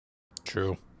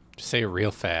True. Just say it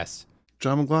real fast.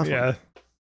 John McLaughlin. Yeah.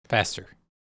 Faster.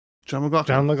 John McLaughlin.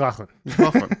 John McLaughlin.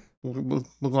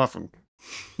 McLaughlin.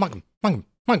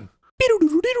 Mug'em.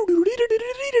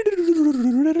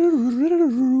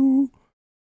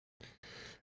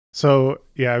 So,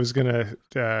 yeah, I was going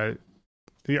to...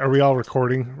 are we all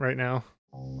recording right now?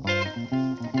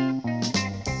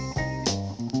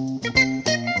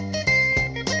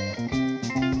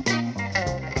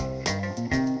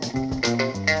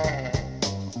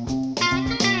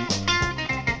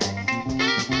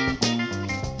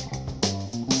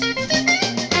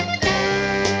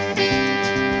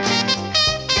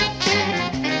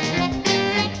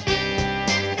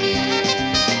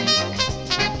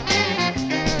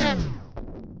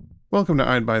 Welcome to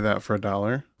I'd Buy That for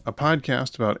 $1, a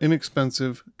podcast about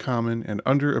inexpensive, common, and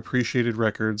underappreciated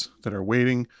records that are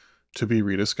waiting to be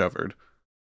rediscovered.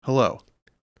 Hello,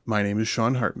 my name is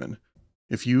Sean Hartman.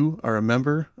 If you are a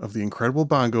member of the incredible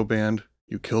bongo band,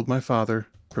 You Killed My Father,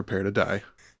 prepare to die.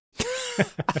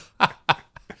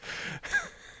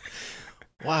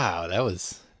 Wow,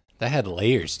 that had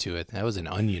layers to it. That was an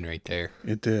onion right there.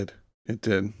 It did.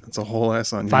 It's a whole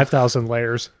ass onion. 5,000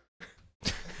 layers.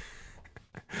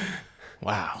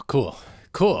 Wow, cool.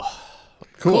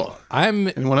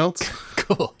 Anyone else?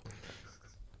 Cool.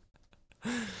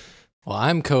 Well,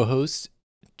 I'm co-host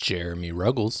Jeremy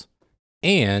Ruggles,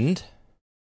 and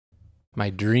my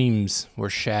dreams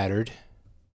were shattered.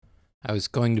 I was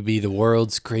going to be the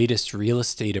world's greatest real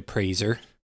estate appraiser,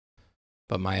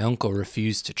 but my uncle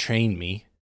refused to train me,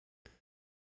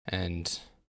 and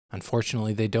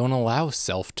unfortunately, they don't allow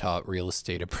self-taught real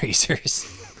estate appraisers.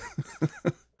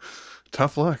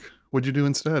 Tough luck. What'd you do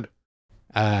instead?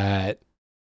 I'm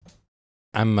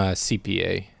a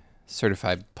CPA,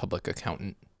 certified public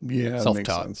accountant. Yeah, that makes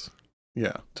Self-taught. sense.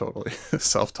 Yeah, totally.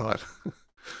 Self-taught.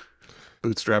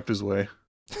 Bootstrapped his way.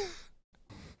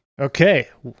 Okay,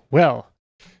 well,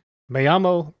 me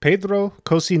llamo Pedro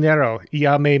Cocinero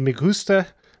y a me gusta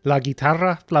la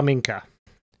guitarra flamenca.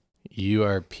 You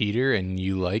are Peter, and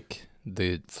you like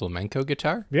the flamenco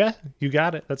guitar? Yeah, you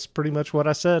got it. That's pretty much what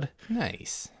I said.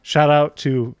 Nice. Shout out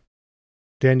to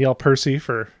Danielle Percy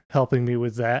for helping me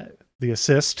with that, the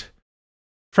assist.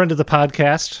 Friend of the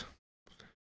podcast.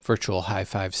 Virtual high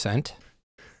five sent.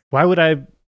 Why would I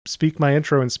speak my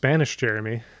intro in Spanish,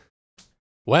 Jeremy?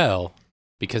 Well,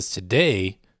 because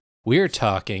today we're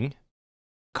talking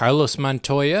Carlos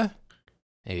Montoya,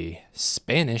 a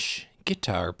Spanish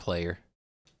guitar player.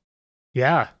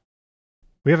 Yeah.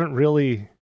 We haven't really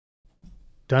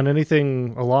done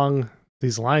anything along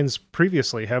these lines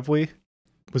previously, have we?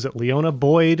 Was it Leona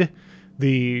Boyd,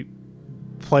 the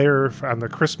player on the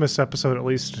Christmas episode, at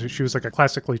least? She was like a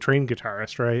classically trained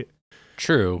guitarist, right?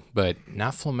 True, but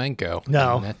not flamenco.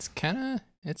 No. And that's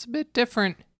it's a bit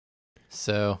different.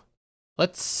 So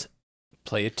let's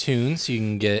play a tune so you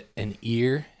can get an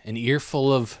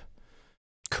earful of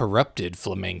corrupted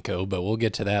flamenco, but we'll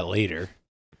get to that later.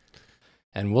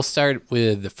 And we'll start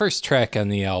with the first track on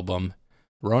the album,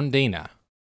 Rondena.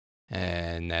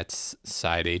 And that's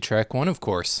side A, track 1, of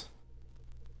course.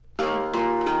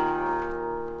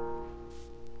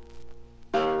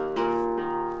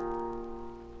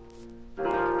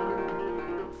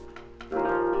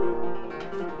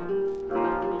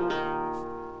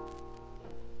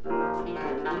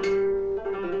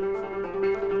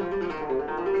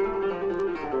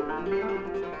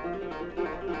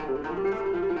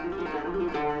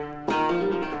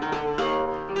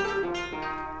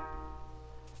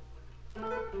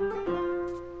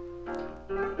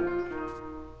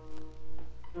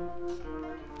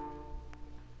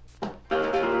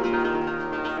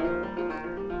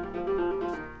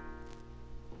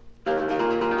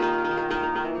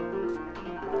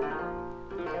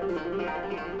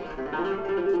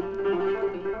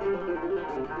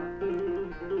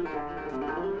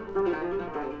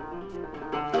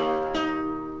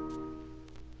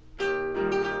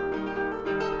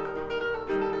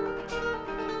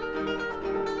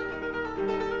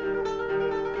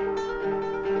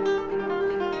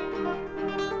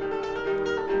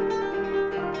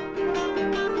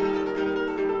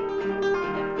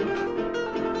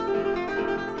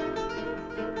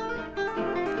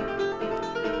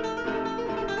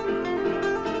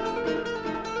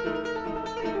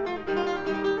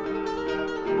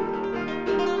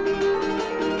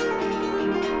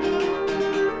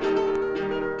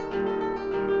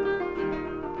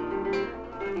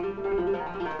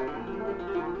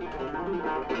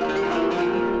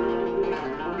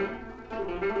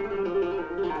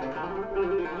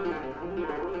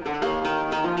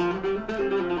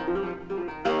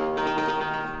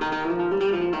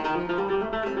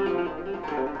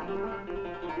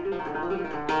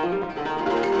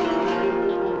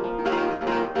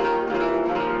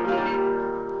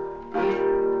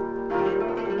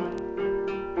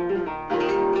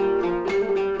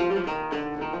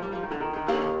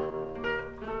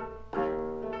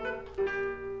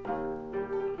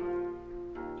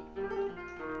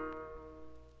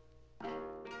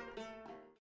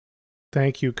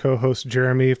 Thank you, co-host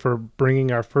Jeremy, for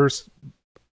bringing our first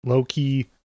low-key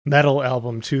metal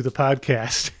album to the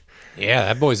podcast. Yeah,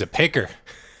 that boy's a picker.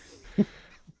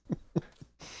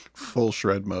 Full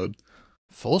shred mode.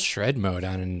 Full shred mode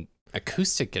on an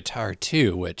acoustic guitar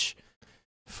too, which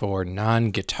for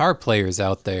non-guitar players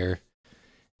out there,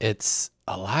 it's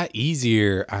a lot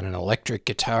easier on an electric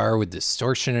guitar with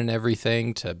distortion and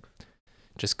everything to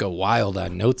just go wild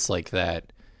on notes like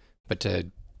that. But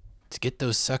to get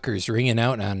those suckers ringing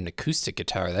out on an acoustic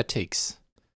guitar, that takes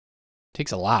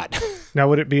a lot. Now,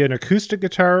 would it be an acoustic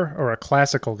guitar or a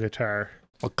classical guitar?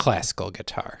 A classical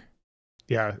guitar.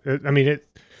 Yeah,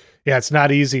 it's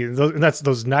not easy.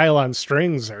 Those nylon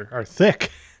strings are thick.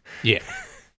 Yeah.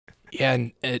 Yeah,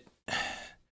 and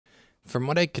from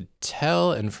what I could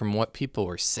tell and from what people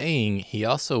were saying, he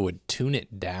also would tune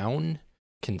it down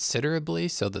considerably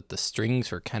so that the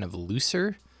strings were kind of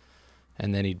looser.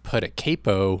 And then he'd put a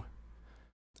capo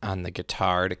on the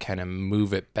guitar to kind of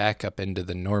move it back up into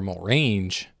the normal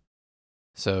range.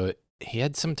 So he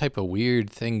had some type of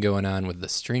weird thing going on with the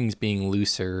strings being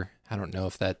looser. I don't know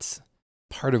if that's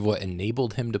part of what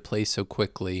enabled him to play so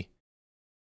quickly.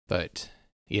 But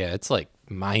yeah, it's like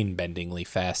mind-bendingly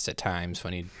fast at times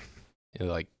when you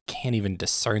like can't even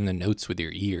discern the notes with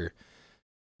your ear.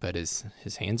 But his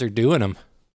hands are doing them.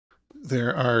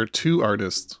 There are two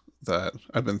artists that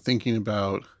I've been thinking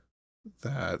about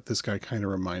that this guy kind of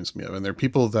reminds me of. And they're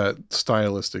people that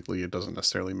stylistically it doesn't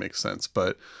necessarily make sense.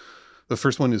 But the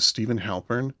first one is Stephen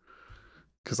Halpern,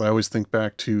 because I always think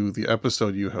back to the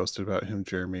episode you hosted about him,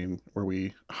 Jeremy, where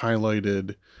we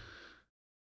highlighted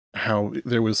how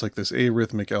there was like this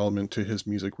arrhythmic element to his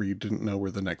music where you didn't know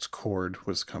where the next chord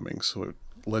was coming. So it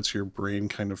lets your brain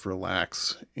kind of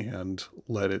relax and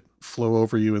let it flow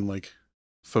over you and like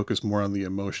focus more on the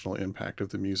emotional impact of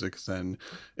the music than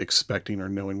expecting or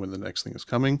knowing when the next thing is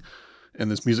coming. And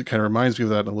this music kind of reminds me of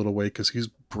that in a little way because he's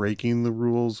breaking the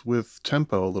rules with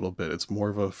tempo a little bit. It's more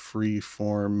of a free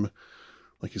form,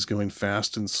 like he's going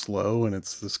fast and slow, and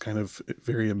it's this kind of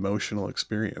very emotional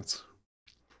experience.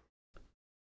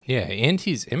 Yeah, and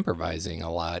he's improvising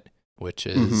a lot, which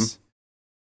is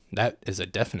that is a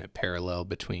definite parallel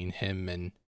between him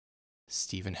and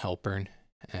Stephen Halpern.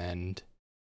 And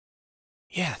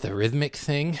yeah, the rhythmic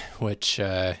thing, which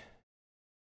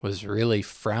was really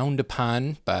frowned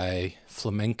upon by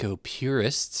flamenco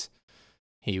purists.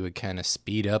 He would kind of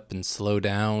speed up and slow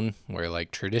down, where like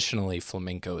traditionally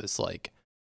flamenco is like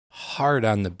hard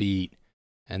on the beat.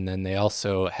 And then they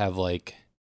also have like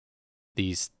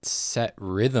these set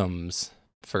rhythms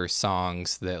for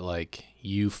songs that like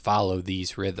you follow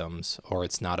these rhythms or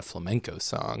it's not a flamenco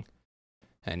song.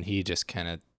 And he just kind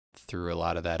of threw a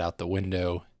lot of that out the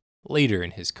window later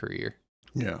in his career.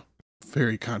 Yeah,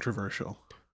 very controversial.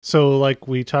 So like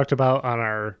we talked about on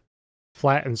our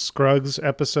Flat and Scruggs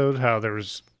episode, how there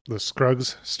was the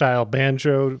Scruggs style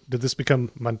banjo. Did this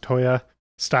become Montoya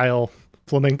style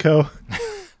flamenco?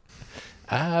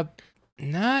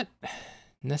 Not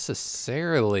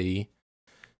necessarily.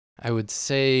 I would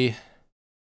say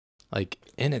like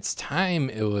in its time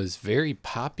it was very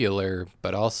popular,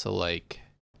 but also like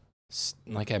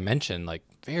I mentioned, like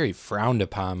very frowned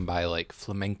upon by like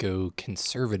flamenco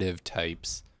conservative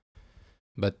types.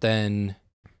 But then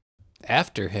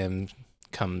after him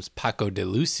comes Paco de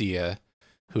Lucia,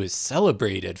 who is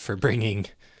celebrated for bringing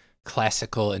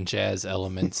classical and jazz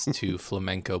elements to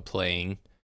flamenco playing.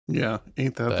 Yeah,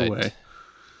 ain't that the way?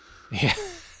 Yeah.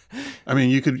 I mean,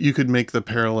 you could make the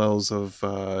parallels of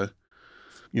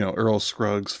Earl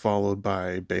Scruggs followed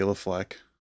by Bela Fleck.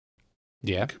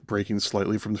 Yeah. Breaking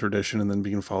slightly from tradition and then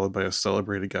being followed by a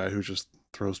celebrated guy who just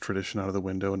throws tradition out of the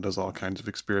window and does all kinds of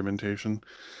experimentation.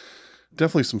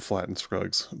 Definitely some Flat and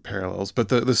Scruggs parallels. But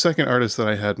the second artist that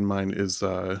I had in mind is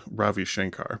Ravi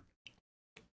Shankar.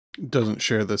 Doesn't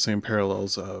share the same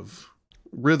parallels of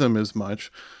rhythm as much,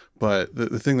 but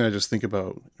the thing that I just think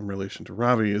about in relation to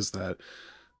Ravi is that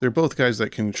they're both guys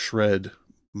that can shred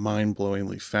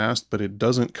mind-blowingly fast, but it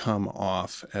doesn't come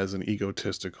off as an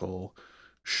egotistical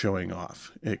showing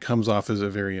off. It comes off as a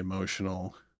very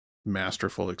emotional,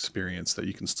 masterful experience that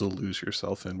you can still lose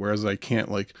yourself in. Whereas I can't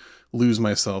like lose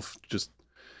myself just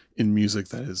in music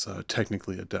that is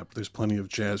technically adept. There's plenty of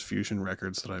jazz fusion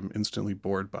records that I'm instantly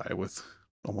bored by with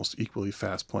almost equally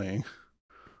fast playing.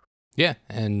 Yeah,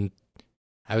 and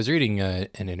I was reading an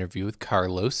interview with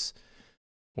Carlos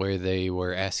where they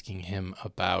were asking him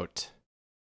about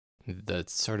the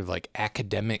sort of like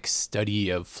academic study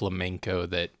of flamenco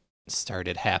that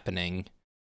started happening.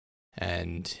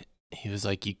 And he was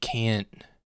like, you can't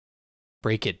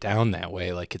break it down that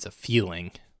way. Like, it's a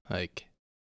feeling. Like,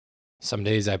 some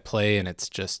days I play and it's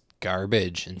just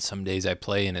garbage, and some days I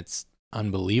play and it's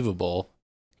unbelievable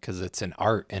because it's an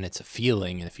art and it's a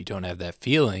feeling. And if you don't have that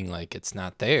feeling, like, it's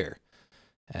not there.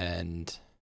 And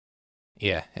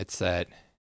yeah, it's that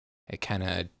it kind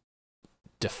of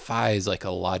defies like a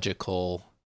logical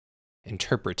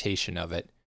interpretation of it.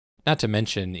 Not to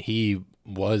mention, he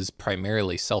was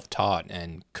primarily self-taught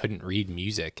and couldn't read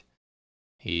music.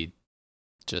 He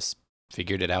just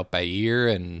figured it out by ear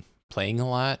and playing a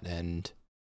lot, and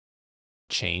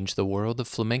changed the world of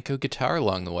flamenco guitar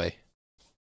along the way.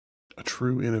 A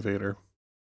true innovator.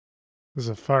 This is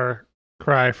a far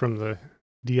cry from the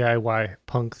DIY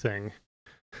punk thing.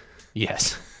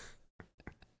 Yes.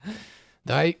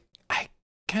 Though I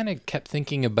kind of kept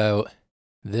thinking about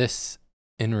this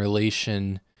in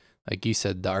relation, like you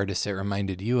said, the artist it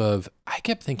reminded you of. I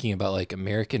kept thinking about like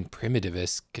American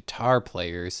primitivist guitar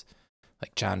players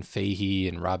like John Fahey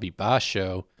and Robbie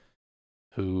Basho,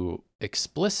 who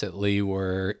explicitly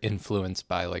were influenced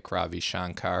by like Ravi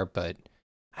Shankar, but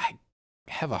I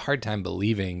have a hard time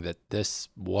believing that this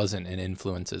wasn't an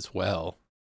influence as well.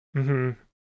 Mm-hmm.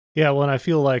 Yeah, well, and I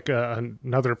feel like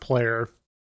another player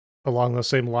along those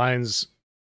same lines,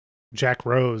 Jack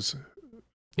Rose,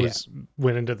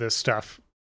 went into this stuff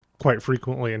quite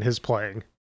frequently in his playing.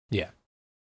 Yeah.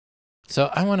 So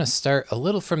I want to start a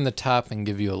little from the top and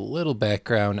give you a little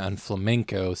background on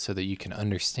flamenco so that you can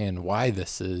understand why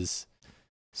this is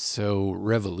so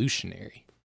revolutionary.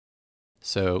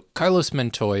 So Carlos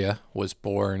Montoya was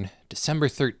born December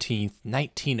 13th,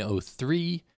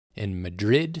 1903 in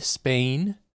Madrid,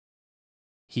 Spain.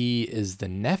 He is the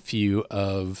nephew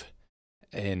of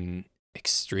an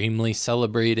extremely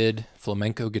celebrated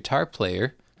flamenco guitar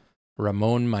player,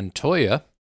 Ramon Montoya.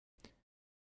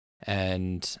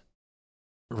 And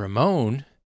Ramon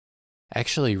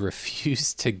actually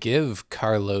refused to give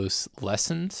Carlos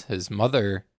lessons. His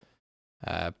mother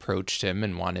approached him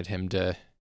and wanted him to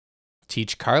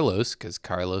teach Carlos because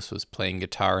Carlos was playing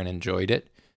guitar and enjoyed it.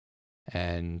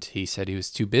 And he said he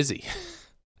was too busy.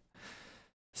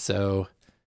 So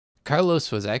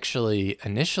Carlos was actually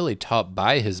initially taught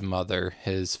by his mother.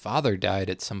 His father died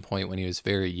at some point when he was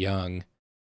very young.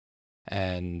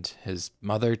 And his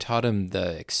mother taught him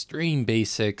the extreme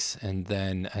basics, and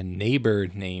then a neighbor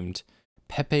named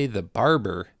Pepe the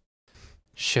Barber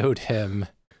showed him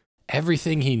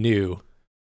everything he knew.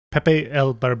 Pepe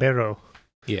el Barbero.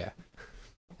 Yeah.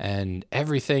 And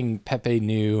everything Pepe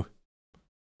knew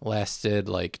lasted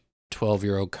like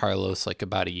 12-year-old Carlos like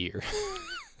about a year.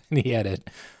 And he had it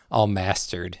all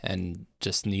mastered and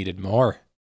just needed more.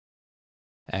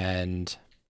 And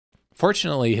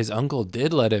fortunately, his uncle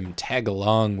did let him tag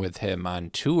along with him on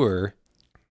tour,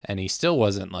 and he still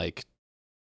wasn't like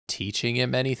teaching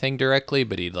him anything directly,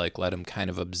 but he'd like let him kind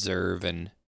of observe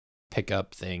and pick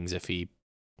up things if he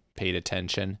paid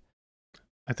attention.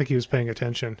 I think he was paying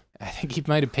attention. I think he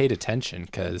might have paid attention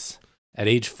because at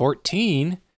age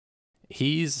 14,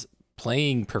 he's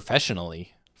playing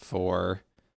professionally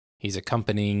he's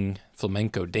accompanying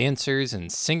flamenco dancers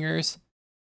and singers.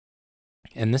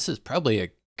 And this is probably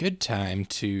a good time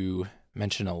to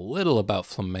mention a little about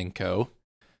flamenco.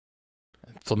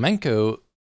 Flamenco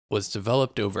was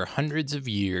developed over hundreds of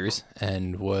years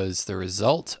and was the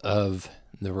result of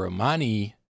a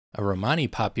Romani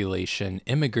population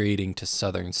immigrating to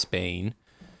southern Spain,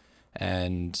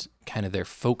 and kind of their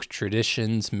folk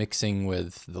traditions mixing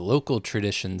with the local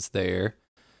traditions there.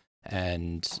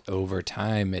 And over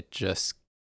time, it just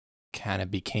kind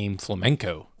of became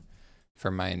flamenco,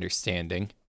 from my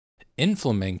understanding. In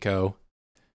flamenco,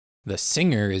 the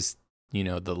singer is,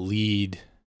 the lead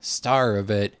star of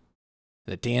it.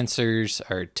 The dancers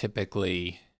are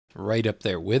typically right up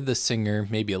there with the singer,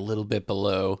 maybe a little bit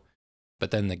below.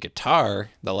 But then the guitar,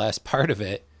 the last part of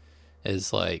it,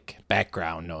 is like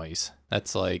background noise.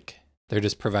 That's like they're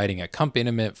just providing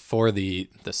accompaniment for the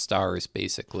stars,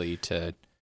 basically, to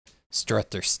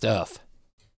strut their stuff.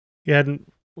 Yeah,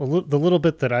 and the little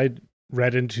bit that I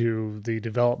read into the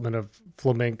development of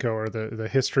flamenco, or the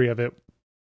history of it,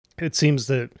 it seems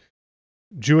that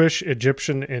Jewish,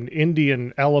 Egyptian, and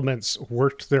Indian elements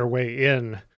worked their way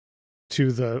in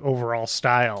to the overall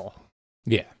style.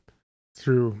 Yeah.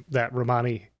 Through that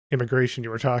Romani immigration you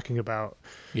were talking about.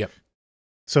 Yep.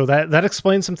 So that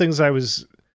explains some things I was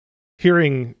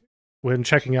hearing when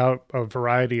checking out a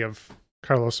variety of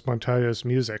Carlos Montoya's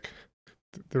music.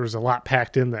 there was a lot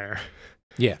packed in there.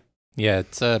 Yeah. Yeah,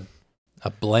 it's a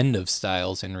blend of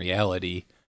styles in reality,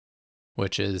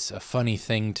 which is a funny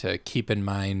thing to keep in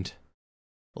mind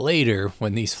later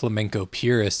when these flamenco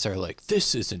purists are like,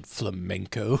 this isn't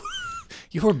flamenco.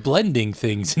 You're blending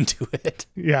things into it.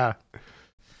 Yeah.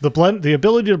 The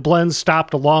ability to blend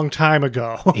stopped a long time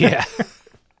ago. Yeah.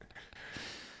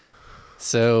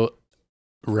 So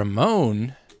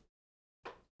Ramon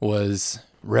was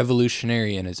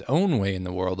revolutionary in his own way in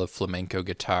the world of flamenco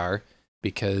guitar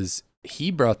because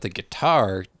he brought the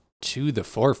guitar to the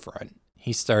forefront.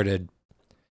 He started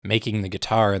making the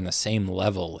guitar in the same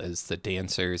level as the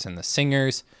dancers and the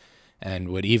singers, and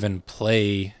would even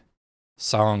play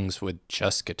songs with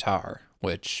just guitar,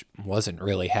 which wasn't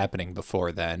really happening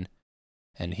before then.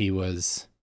 And he was,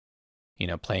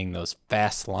 playing those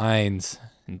fast lines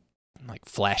and like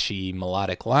flashy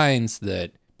melodic lines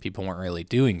that people weren't really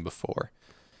doing before.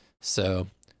 So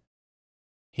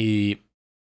I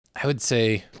would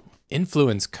say,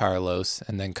 influenced Carlos,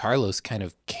 and then Carlos kind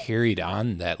of carried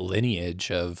on that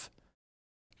lineage of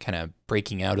kind of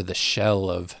breaking out of the shell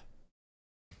of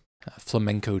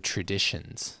flamenco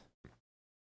traditions.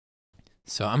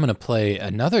 So I'm going to play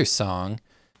another song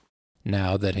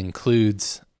now that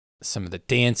includes some of the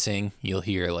dancing. You'll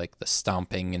hear like the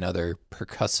stomping and other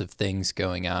percussive things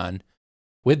going on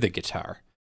with the guitar.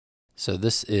 So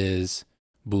this is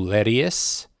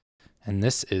Bulerías, and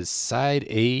this is side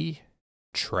A,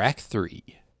 track 3.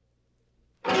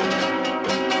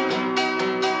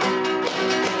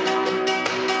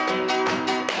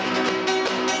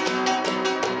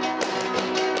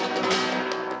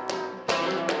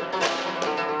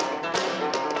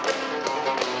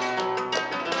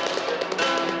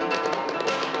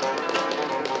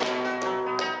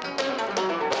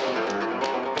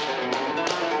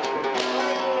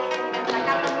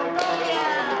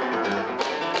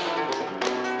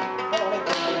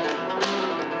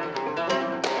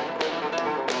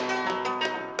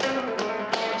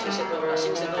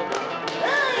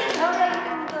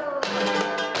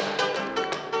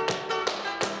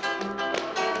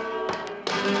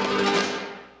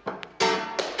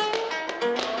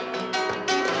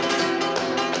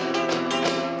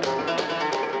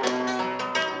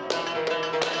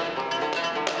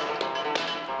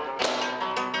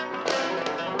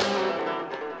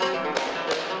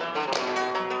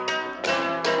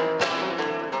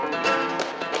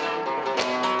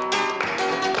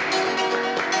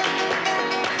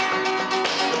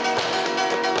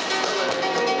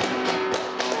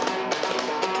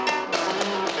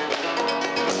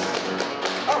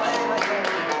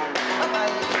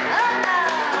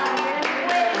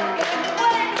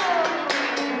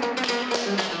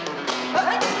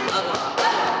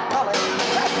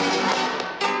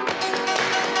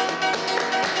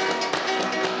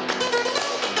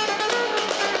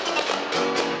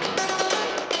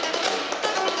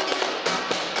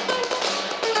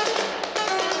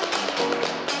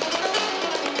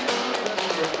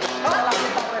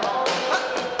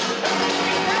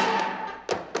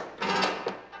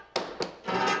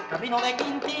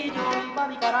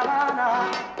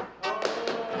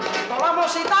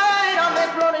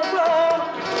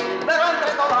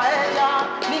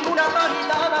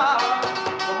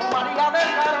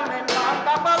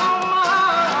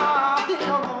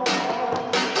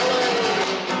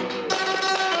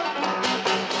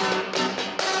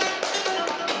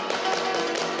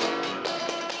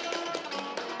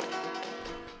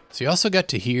 So you also got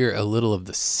to hear a little of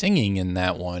the singing in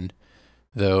that one,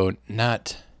 though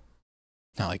not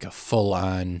like a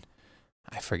full-on,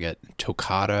 I forget,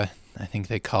 toccata, I think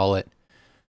they call it.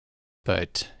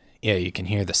 But yeah, you can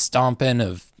hear the stomping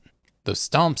of, those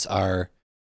stomps are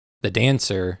the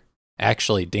dancer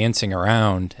actually dancing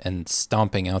around and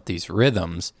stomping out these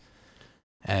rhythms.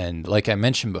 And like I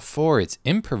mentioned before, it's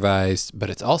improvised, but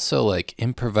it's also like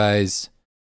improvised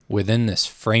within this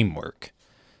framework.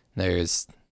 There's,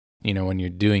 when you're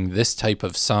doing this type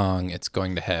of song, it's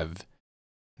going to have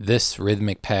this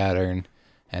rhythmic pattern,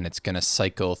 and it's going to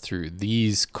cycle through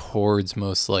these chords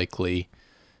most likely.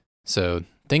 So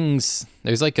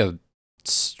there's like a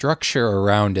structure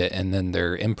around it, and then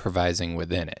they're improvising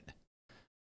within it.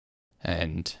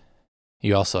 And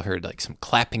you also heard like some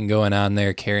clapping going on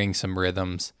there, carrying some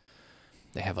rhythms.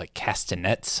 They have like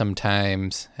castanets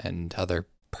sometimes and other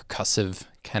percussive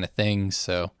kind of things.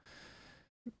 So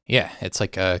yeah, it's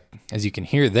like as you can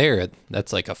hear there,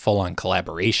 that's like a full-on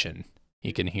collaboration.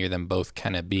 You can hear them both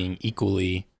kind of being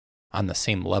equally on the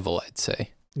same level, I'd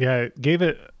say. Yeah, it gave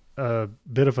it a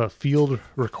bit of a field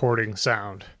recording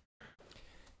sound.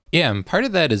 Yeah, and part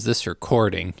of that is this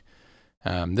recording.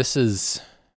 This is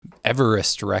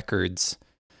Everest Records,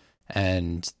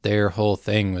 and their whole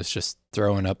thing was just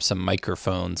throwing up some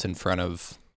microphones in front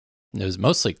of, it was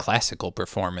mostly classical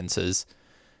performances,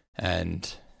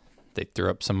 and they threw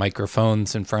up some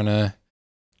microphones in front of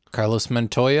Carlos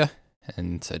Montoya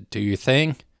and said, do your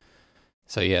thing.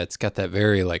 So yeah, it's got that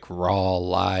very like raw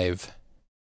live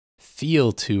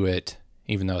feel to it,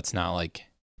 even though it's not like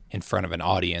in front of an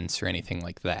audience or anything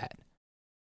like that.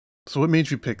 So what made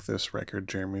you pick this record,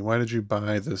 Jeremy? Why did you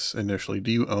buy this initially?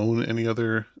 Do you own any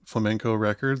other flamenco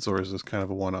records, or is this kind of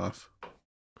a one-off?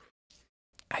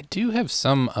 I do have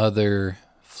some other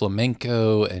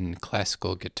flamenco and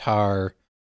classical guitar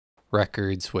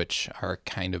records, which are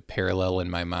kind of parallel in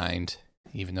my mind,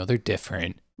 even though they're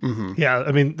different. Mm-hmm. Yeah,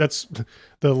 I mean, that's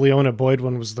the Leona Boyd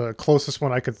one was the closest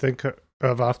one I could think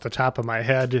of off the top of my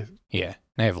head. Yeah,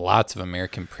 and I have lots of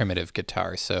American primitive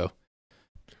guitar, so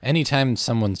anytime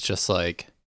someone's just like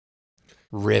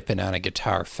ripping on a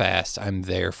guitar fast, I'm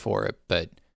there for it. But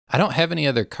I don't have any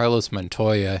other Carlos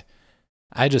Montoya.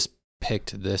 I just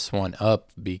picked this one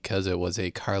up because it was a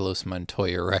Carlos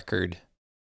Montoya record.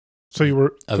 So you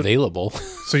were available.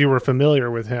 So you were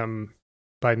familiar with him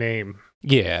by name.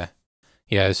 Yeah.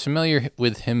 Yeah, I was familiar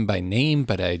with him by name,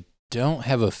 but I don't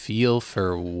have a feel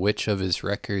for which of his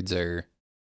records are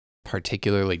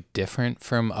particularly different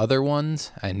from other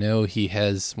ones. I know he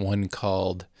has one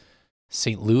called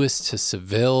St. Louis to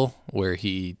Seville, where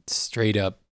he straight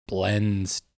up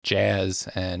blends jazz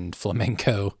and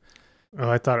flamenco. Oh,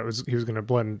 I thought he was going to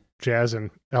blend jazz and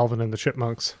Alvin and the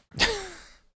Chipmunks.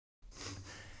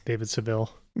 David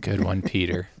Seville. Good one,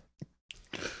 Peter.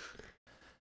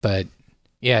 But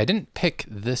yeah, I didn't pick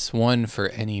this one for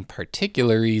any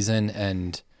particular reason,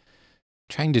 and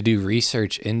trying to do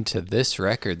research into this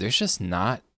record, there's just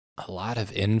not a lot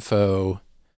of info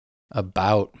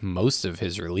about most of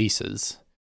his releases.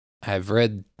 I've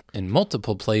read in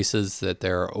multiple places that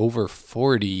there are over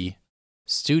 40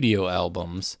 studio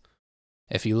albums.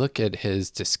 If you look at his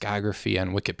discography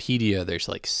on Wikipedia, there's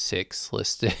like 6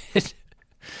 listed.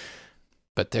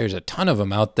 But there's a ton of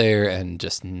them out there and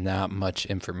just not much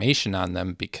information on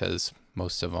them because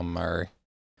most of them are,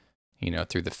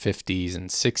 through the 50s and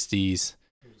 60s.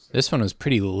 This one was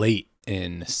pretty late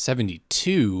in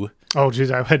 72. Oh, geez,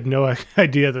 I had no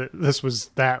idea that this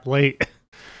was that late.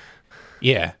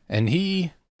 Yeah, and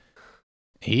he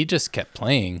just kept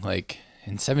playing. Like,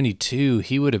 in 72,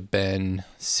 he would have been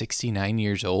 69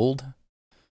 years old.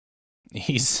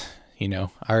 He's,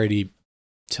 already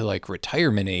to, like,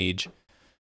 retirement age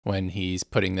when he's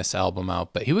putting this album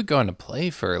out. But he would go on to play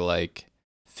for, like,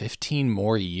 15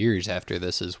 more years after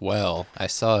this as well. I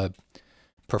saw a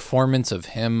performance of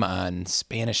him on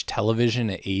Spanish television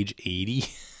at age 80.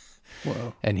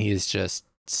 Wow. And he is just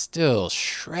still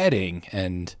shredding,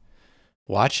 and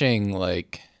watching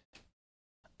like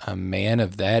a man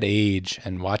of that age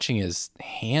and watching his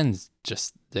hands,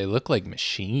 just they look like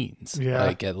machines. Yeah.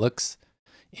 Like it looks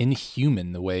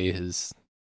inhuman the way his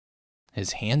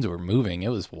hands were moving. It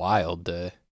was wild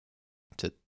to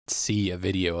see a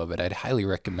video of it. I'd highly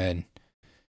recommend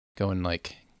going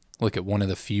look at one of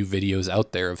the few videos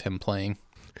out there of him playing.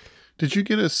 Did you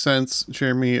get a sense,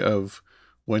 Jeremy, of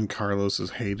when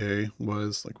Carlos's heyday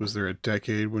was? Like, was there a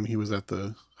decade when he was at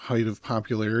the height of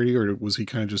popularity, or was he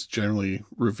kind of just generally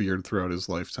revered throughout his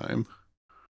lifetime?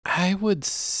 I would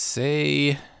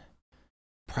say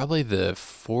probably the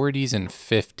 40s and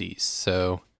 50s.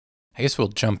 So I guess we'll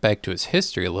jump back to his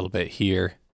history a little bit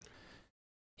here.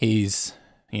 He's,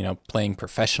 playing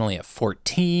professionally at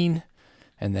 14,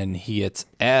 and then he gets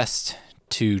asked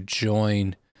to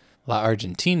join La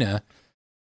Argentina,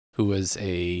 who was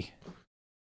a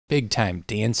big-time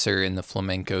dancer in the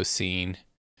flamenco scene.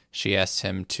 She asked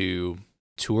him to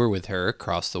tour with her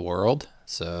across the world.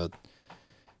 So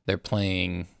they're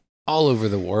playing all over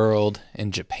the world.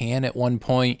 In Japan at one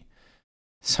point,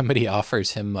 somebody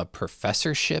offers him a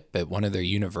professorship at one of their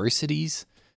universities,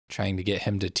 trying to get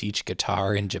him to teach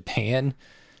guitar in Japan.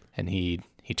 And he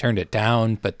turned it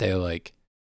down, but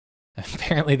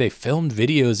apparently they filmed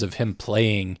videos of him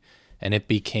playing, and it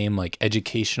became like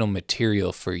educational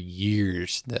material for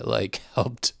years that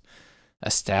helped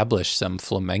establish some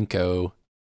flamenco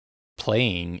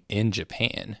playing in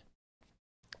Japan.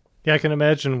 Yeah, I can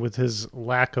imagine with his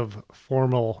lack of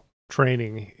formal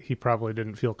training, he probably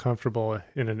didn't feel comfortable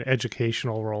in an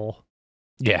educational role.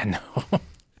 Yeah, no.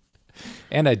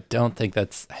 And I don't think I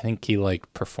think he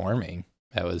liked performing.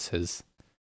 That was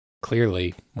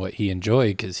clearly what he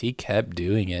enjoyed, because he kept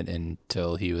doing it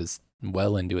until he was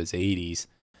well into his 80s.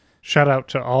 Shout out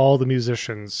to all the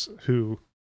musicians who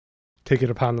take it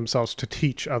upon themselves to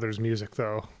teach others music,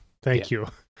 though. Thank you.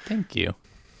 Thank you.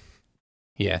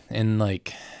 Yeah, and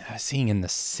like I was seeing in the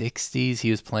 60s, he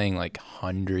was playing like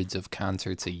hundreds of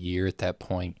concerts a year at that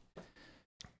point.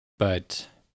 But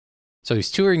so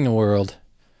he's touring the world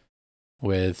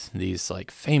with these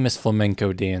like famous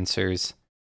flamenco dancers.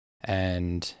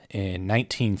 And in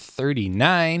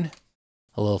 1939,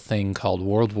 a little thing called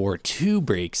World War II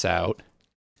breaks out.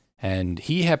 And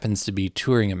he happens to be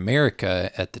touring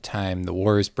America at the time the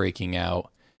war is breaking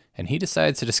out. And he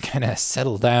decides to just kind of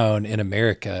settle down in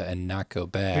America and not go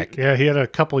back. Yeah, he had a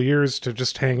couple years to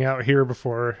just hang out here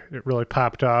before it really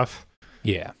popped off.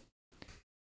 Yeah.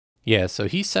 Yeah, so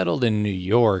he settled in New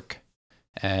York,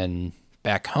 and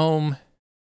back home,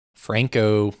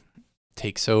 Franco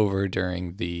takes over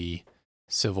during the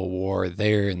Civil War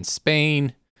there in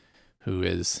Spain, who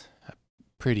is a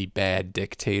pretty bad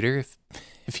dictator,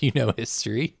 if you know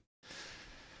history.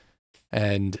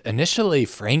 And initially,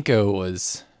 Franco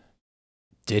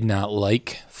did not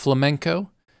like flamenco,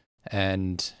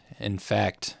 and in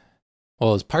fact,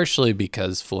 well, it was partially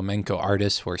because flamenco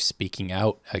artists were speaking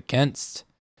out against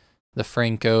the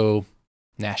Franco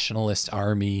nationalist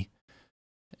army,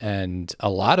 and a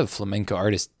lot of flamenco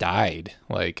artists died,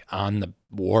 like on the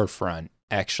war front,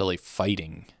 actually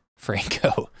fighting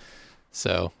Franco.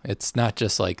 So it's not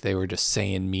just like they were just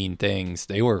saying mean things,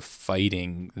 they were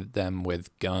fighting them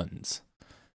with guns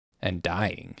and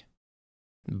dying.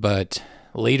 But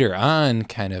later on,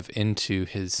 kind of into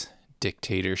his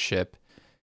dictatorship,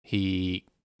 he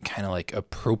kind of like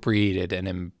appropriated and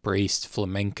embraced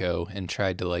flamenco and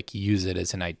tried to like use it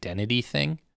as an identity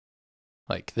thing.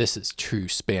 Like, this is true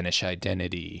Spanish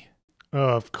identity.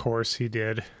 Oh, of course he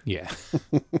did. Yeah.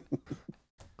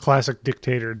 Classic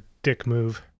dictator dick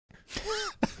move.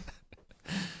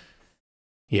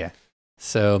 Yeah.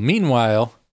 So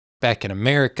meanwhile, back in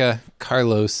America,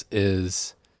 Carlos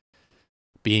is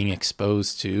being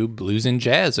exposed to blues and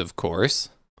jazz, of course.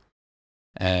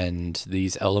 And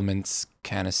these elements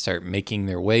kind of start making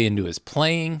their way into his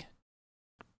playing.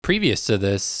 Previous to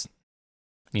this,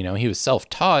 you know, he was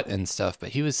self-taught and stuff, but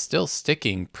he was still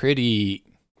sticking pretty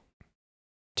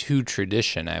to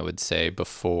tradition, I would say,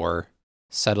 before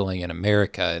settling in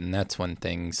America. And that's when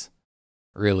things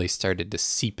really started to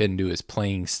seep into his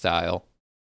playing style.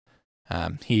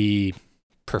 He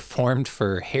performed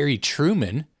for Harry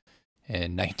Truman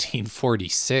in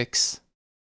 1946,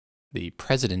 the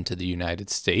President of the United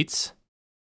States,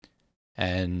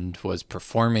 and was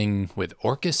performing with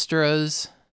orchestras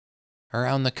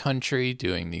around the country,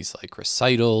 doing these like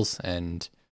recitals, and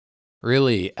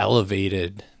really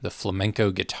elevated the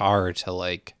flamenco guitar to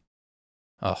like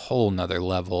a whole nother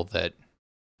level that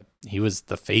he was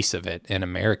the face of it in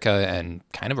America and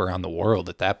kind of around the world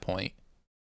at that point.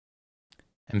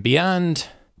 And beyond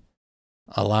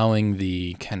allowing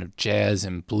the kind of jazz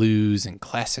and blues and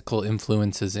classical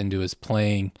influences into his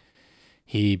playing,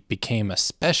 he became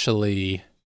especially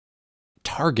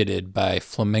targeted by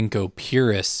flamenco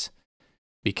purists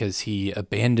because he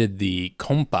abandoned the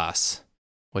compás,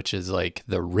 which is like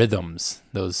the rhythms,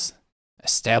 those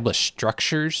established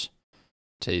structures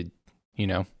to, you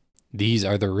know, these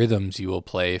are the rhythms you will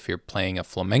play if you're playing a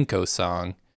flamenco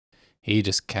song. He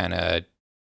just kind of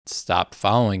stopped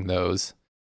following those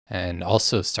and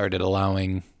also started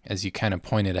allowing, as you kind of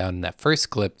pointed out in that first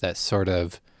clip, that sort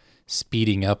of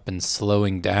speeding up and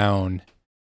slowing down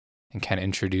and kind of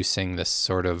introducing this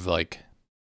sort of like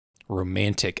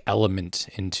romantic element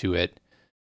into it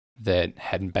that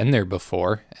hadn't been there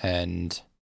before and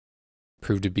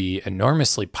proved to be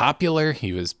enormously popular.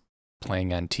 He was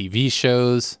playing on TV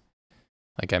shows.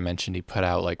 Like I mentioned, he put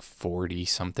out like 40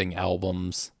 something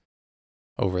albums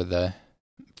over the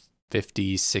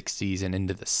 50s, 60s, and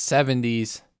into the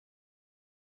 70s.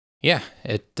 Yeah,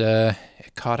 it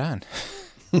caught on.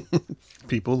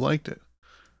 People liked it.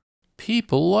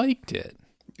 People liked it.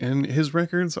 And his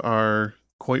records are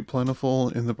quite plentiful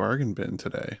in the bargain bin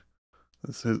today.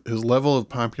 His level of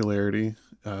popularity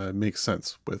makes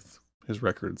sense with his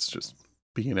records just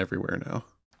being everywhere now.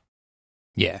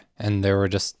 Yeah, and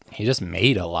he just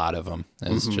made a lot of them.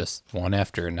 It was just one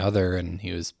after another, and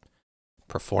he was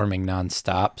performing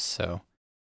nonstop. So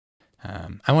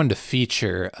I wanted to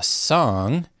feature a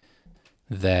song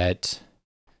that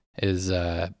is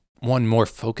one more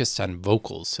focused on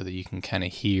vocals so that you can kind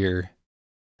of hear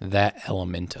that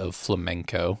element of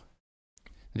flamenco.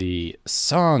 The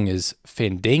song is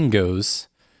Fandangos,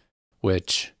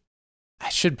 which I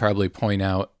should probably point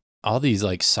out, all these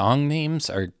like song names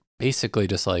are basically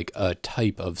just like a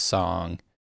type of song,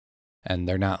 and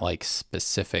they're not like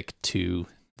specific to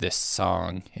this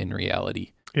song in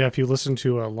reality. Yeah, if you listen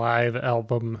to a live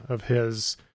album of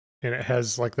his and it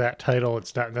has like that title,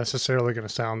 it's not necessarily going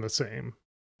to sound the same.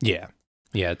 Yeah.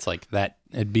 Yeah, it's like that.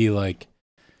 It'd be like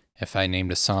if I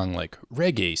named a song like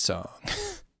reggae song.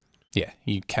 Yeah,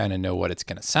 you kind of know what it's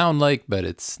going to sound like, but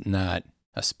it's not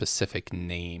a specific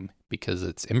name because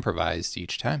it's improvised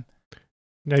each time.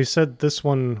 Now, you said this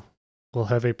one will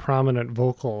have a prominent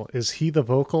vocal. Is he the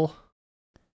vocal?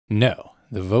 No,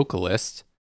 the vocalist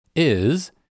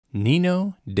is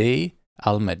Nino de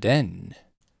Almaden.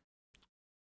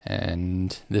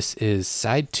 And this is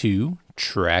side 2,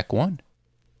 track 1.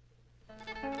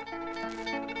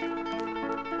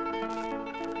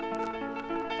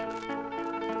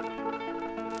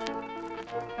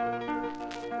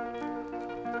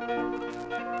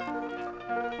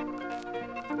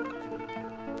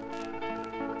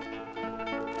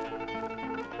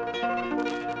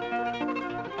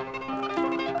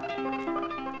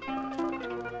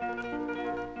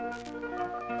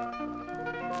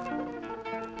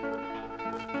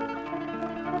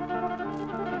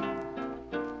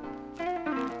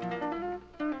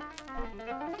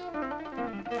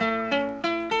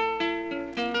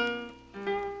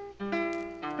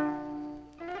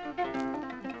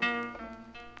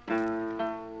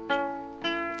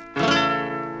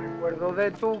 De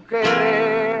tu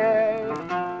querer,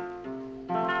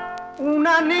 un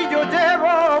anillo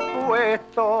llevo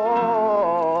puesto,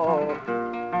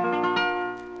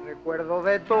 recuerdo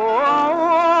de tu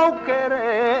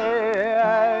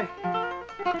querer,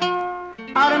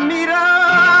 al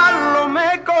mirarlo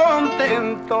me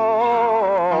contento,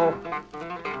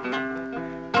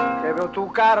 que veo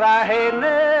tu cara en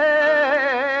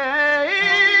él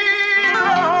y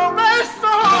lo beso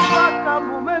a cada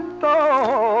momento.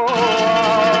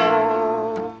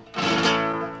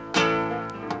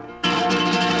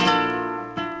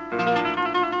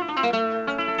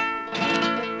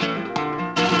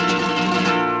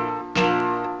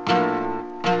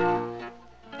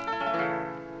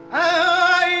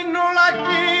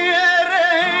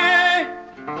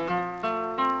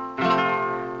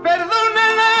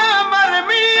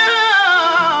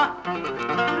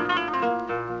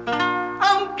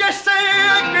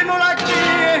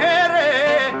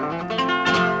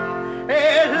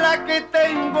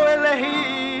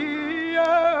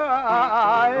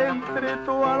 Entre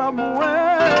todas las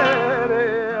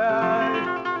mujeres,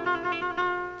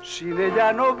 sin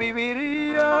ella no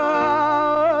viviría.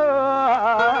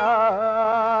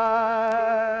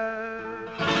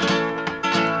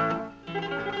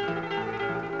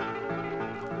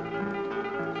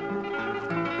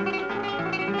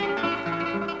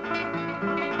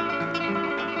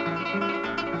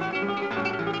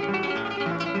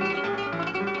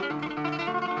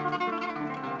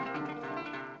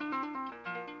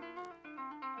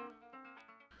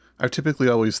 I've typically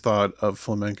always thought of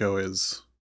flamenco as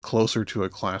closer to a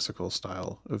classical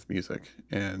style of music,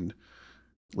 and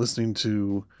listening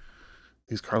to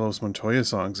these Carlos Montoya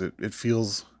songs, it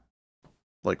feels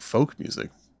like folk music.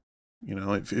 You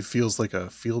know, it feels like a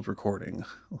field recording,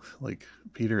 like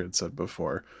Peter had said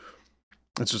before.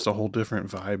 It's just a whole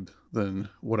different vibe than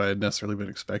what I had necessarily been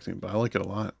expecting, but I like it a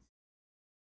lot.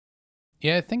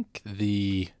 Yeah, I think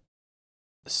the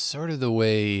sort of the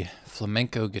way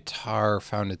flamenco guitar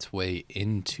found its way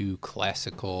into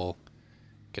classical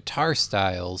guitar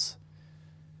styles,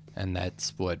 and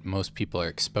that's what most people are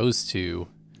exposed to.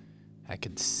 I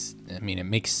mean, it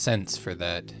makes sense for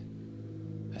that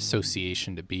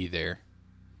association to be there.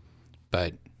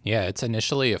 But yeah, it's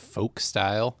initially a folk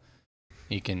style.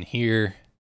 You can hear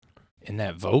in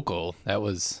that vocal, that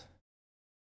was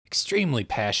extremely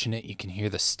passionate. You can hear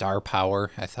the star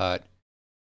power. I thought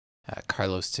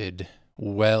Carlos did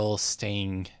well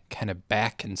staying kind of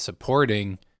back and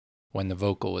supporting when the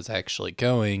vocal was actually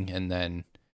going, and then,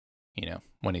 you know,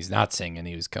 when he's not singing,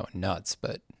 he was going nuts.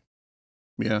 But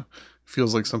yeah,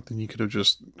 feels like something you could have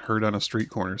just heard on a street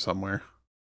corner somewhere.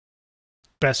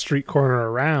 Best street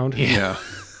corner around. Yeah.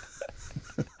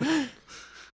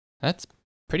 That's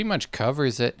pretty much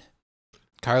covers it.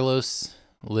 Carlos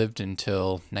lived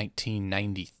until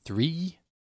 1993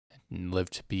 and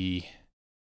lived to be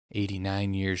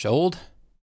 89 years old.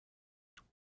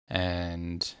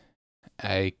 And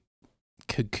I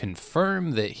could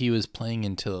confirm that he was playing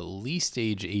until at least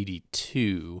age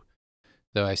 82,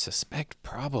 though I suspect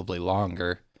probably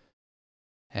longer.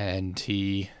 And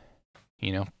he,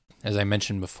 you know, as I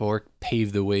mentioned before,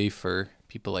 paved the way for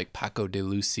people like Paco de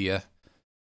Lucia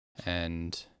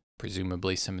and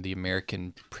presumably some of the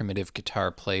American primitive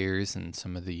guitar players and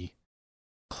some of the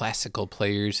classical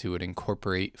players who would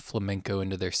incorporate flamenco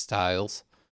into their styles.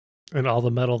 And all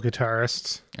the metal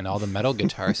guitarists.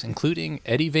 Including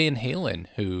Eddie Van Halen,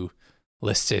 who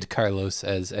listed Carlos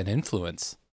as an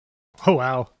influence. Oh,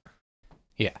 wow.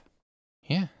 Yeah.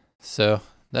 So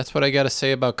that's what I got to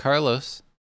say about Carlos.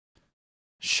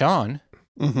 Sean,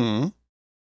 Mm-hmm.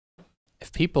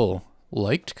 if people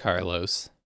liked Carlos,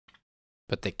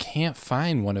 but they can't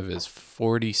find one of his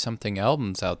 40-something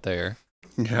albums out there,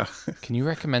 Yeah. can you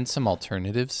recommend some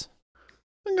alternatives?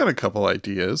 I got a couple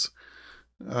ideas.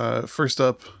 First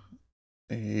up,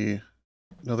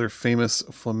 another famous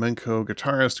flamenco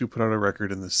guitarist who put out a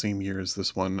record in the same year as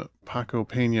this one, Paco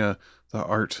Peña, The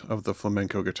Art of the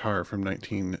Flamenco Guitar from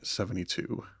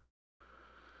 1972.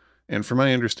 And from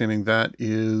my understanding, that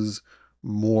is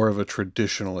more of a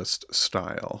traditionalist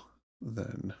style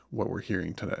than what we're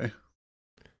hearing today.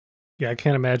 Yeah, I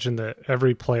can't imagine that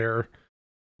every player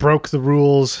broke the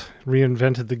rules,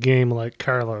 reinvented the game like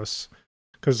Carlos,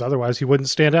 because otherwise he wouldn't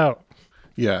stand out.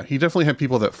 Yeah, he definitely had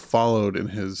people that followed in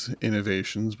his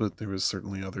innovations, but there was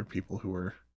certainly other people who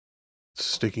were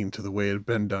sticking to the way it had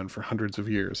been done for hundreds of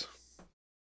years.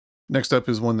 Next up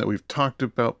is one that we've talked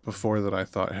about before that I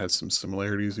thought had some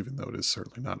similarities, even though it is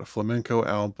certainly not a flamenco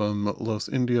album, Los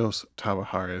Indios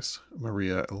Tabajares,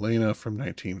 Maria Elena from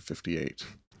 1958.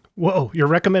 Whoa, you're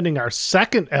recommending our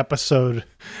second episode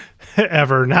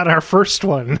ever, not our first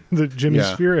one, the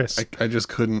Jimmy's Furious. I just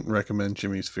couldn't recommend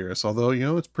Jimmy's Furious, although,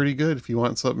 it's pretty good. If you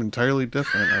want something entirely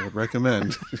different, I would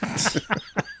recommend.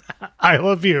 I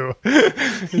love you.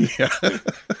 Yeah.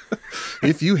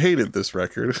 If you hated this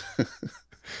record.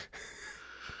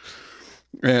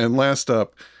 And last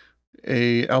up,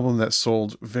 a album that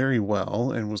sold very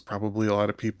well and was probably a lot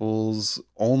of people's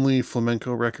only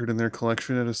flamenco record in their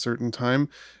collection at a certain time.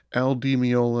 Al Di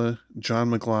Meola, John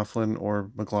McLaughlin,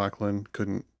 or McLaughlin,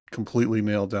 couldn't completely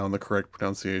nail down the correct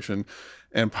pronunciation,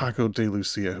 and Paco de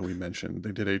Lucia, who we mentioned.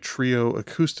 They did a trio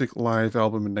acoustic live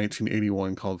album in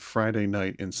 1981 called Friday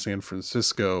Night in San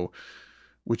Francisco,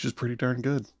 which is pretty darn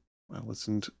good. I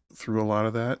listened through a lot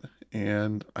of that,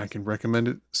 and I can recommend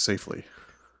it safely.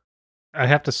 I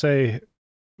have to say,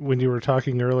 when you were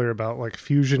talking earlier about like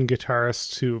fusion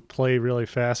guitarists who play really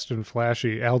fast and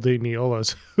flashy, Al Di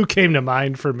Meola's who came to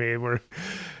mind for me were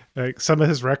like some of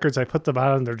his records, I put them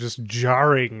on and they're just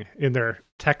jarring in their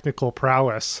technical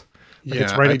prowess. Like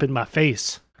it's right up in my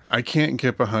face. I can't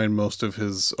get behind most of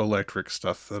his electric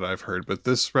stuff that I've heard, but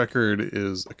this record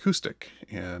is acoustic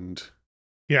and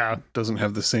doesn't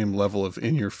have the same level of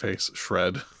in-your-face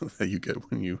shred that you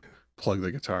get when you plug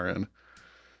the guitar in.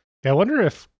 Yeah, I wonder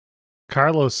if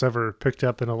Carlos ever picked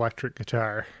up an electric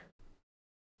guitar.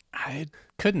 I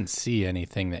couldn't see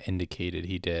anything that indicated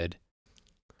he did.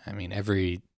 I mean,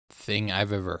 everything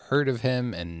I've ever heard of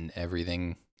him and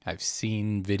everything I've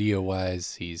seen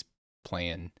video-wise, he's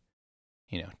playing,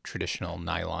 traditional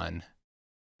nylon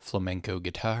flamenco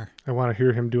guitar. I want to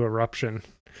hear him do Eruption.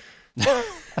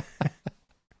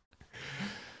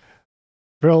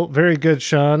 Very good,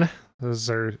 Sean.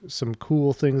 Those are some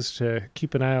cool things to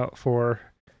keep an eye out for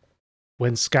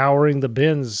when scouring the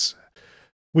bins.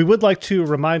 We would like to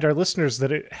remind our listeners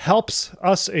that it helps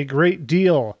us a great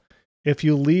deal if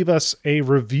you leave us a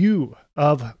review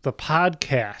of the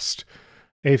podcast.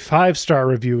 A 5-star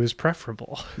review is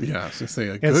preferable. Yeah, I was going to say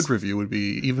a good review would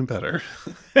be even better.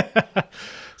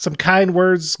 Some kind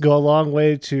words go a long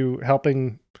way to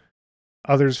helping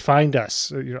others find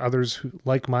us, others who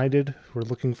like-minded who are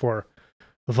looking for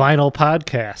vinyl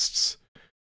podcasts.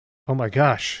 Oh my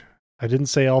gosh. I didn't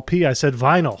say LP, I said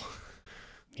vinyl.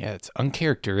 Yeah, it's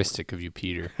uncharacteristic of you,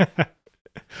 Peter.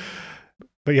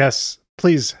 But yes,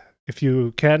 please, if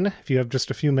you have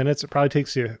just a few minutes, it probably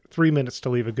takes you 3 minutes to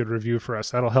leave a good review for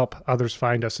us. That'll help others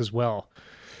find us as well.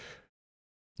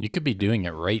 You could be doing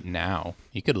it right now.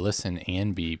 You could listen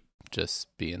and be just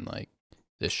being like,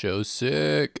 this show's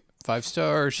sick, 5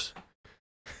 stars.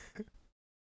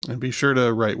 And be sure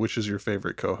to write which is your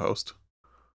favorite co-host.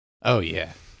 Oh,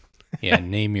 yeah. Yeah,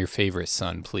 name your favorite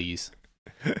son, please.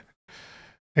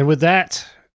 And with that,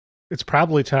 it's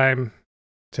probably time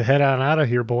to head on out of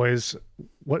here, boys.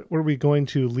 What were we going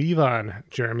to leave on,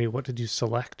 Jeremy? What did you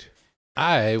select?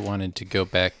 I wanted to go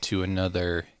back to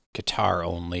another guitar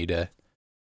only to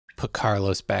put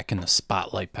Carlos back in the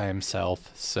spotlight by himself.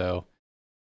 So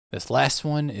this last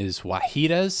one is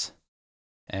Wahidas.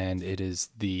 And it is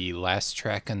the last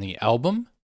track on the album,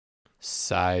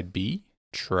 Side B,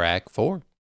 Track 4.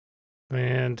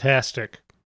 Fantastic.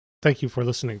 Thank you for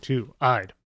listening to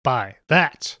I'd Buy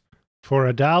That for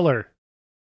 $1.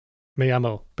 Me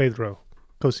llamo Pedro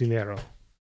Cocinero.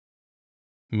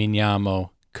 Mi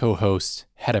llamo co-host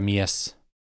Jeremias.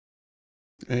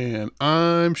 And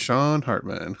I'm Sean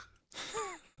Hartman.